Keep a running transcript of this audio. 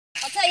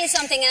you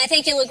something, and I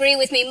think you'll agree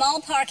with me. Mall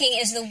parking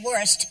is the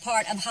worst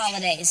part of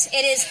holidays.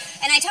 It is,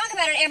 and I talk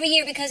about it every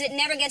year because it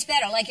never gets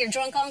better, like your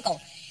drunk uncle.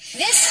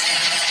 This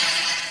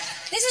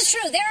is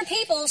true. There are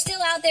people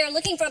still out there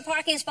looking for a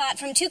parking spot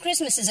from 2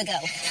 Christmases ago.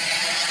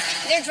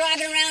 They're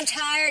driving around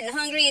tired and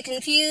hungry and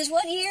confused.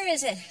 What year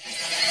is it?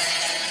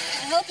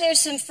 I hope there's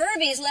some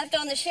Furbies left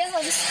on the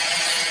shelves.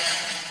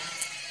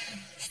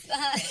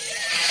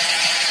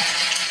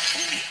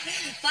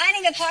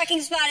 Finding a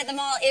parking spot at the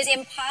mall is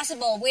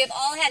impossible. We have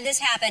all had this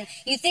happen.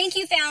 You think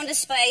you found a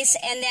space,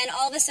 and then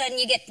all of a sudden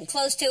you get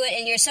close to it,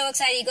 and you're so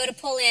excited you go to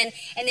pull in,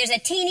 and there's a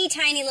teeny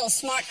tiny little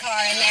smart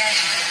car in there.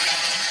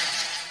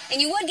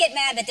 And you would get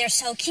mad, but they're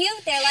so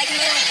cute. They're like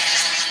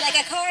like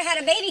a car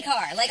had a baby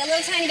car, like a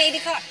little tiny baby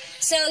car.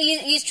 So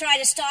you try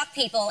to stalk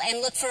people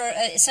and look for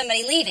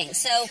somebody leaving.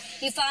 So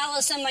you follow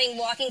somebody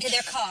walking to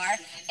their car,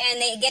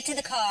 and they get to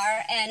the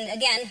car, and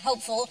again,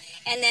 hopeful,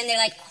 and then they're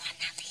like, oh, I'm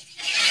not leaving.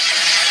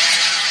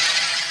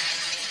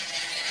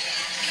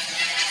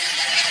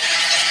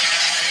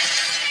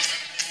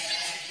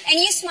 And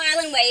you smile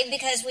and wave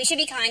because we should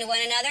be kind to one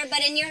another,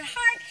 but in your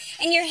heart,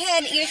 in your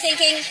head, you're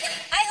thinking,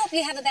 I hope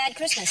you have a bad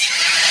Christmas.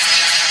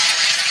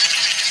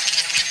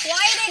 Why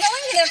are they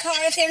going to their car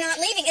if they're not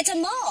leaving? It's a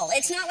mall.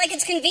 It's not like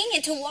it's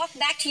convenient to walk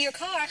back to your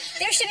car.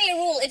 There should be a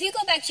rule. If you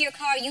go back to your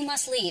car, you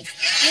must leave.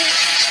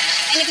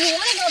 And if you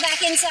want to go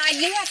back inside,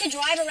 you have to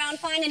drive around,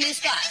 find a new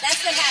spot.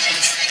 That's what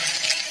happens.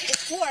 The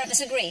 4 of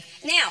us agree.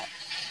 Now,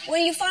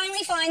 when you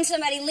finally find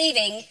somebody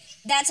leaving,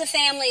 that's a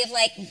family of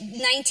like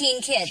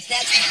 19 kids.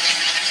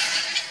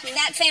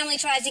 That family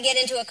tries to get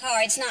into a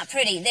car. It's not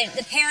pretty.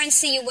 The parents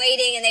see you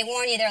waiting, and they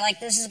warn you. They're like,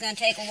 this is going to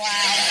take a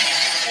while.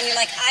 And you're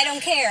like, I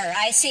don't care.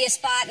 I see a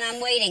spot, and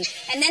I'm waiting.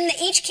 And then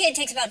each kid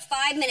takes about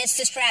 5 minutes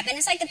to strap in.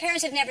 It's like the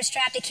parents have never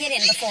strapped a kid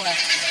in before.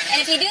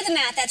 And if you do the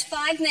math, that's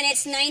 5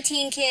 minutes,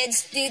 19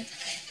 kids.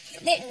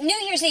 New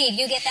Year's Eve,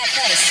 you get that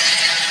place.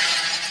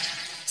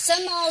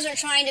 Some malls are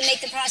trying to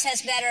make the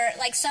process better.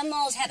 Like some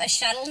malls have a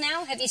shuttle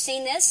now. Have you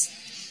seen this?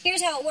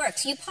 Here's how it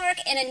works. You park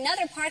in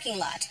another parking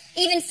lot,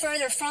 even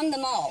further from the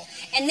mall,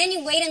 and then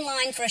you wait in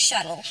line for a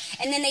shuttle,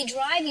 and then they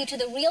drive you to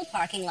the real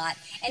parking lot,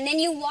 and then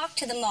you walk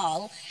to the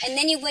mall, and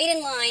then you wait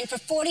in line for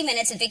 40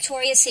 minutes at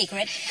Victoria's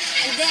Secret,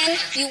 and then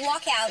you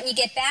walk out and you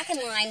get back in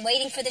line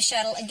waiting for the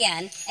shuttle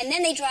again, and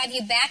then they drive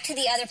you back to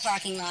the other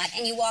parking lot,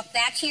 and you walk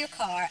back to your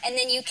car, and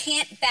then you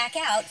can't back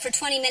out for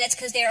 20 minutes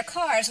because there are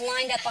cars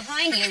lined up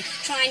behind you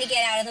trying to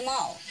get out of the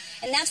mall.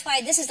 And that's why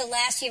this is the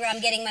last year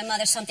I'm getting my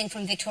mother something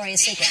from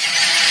Victoria's Secret.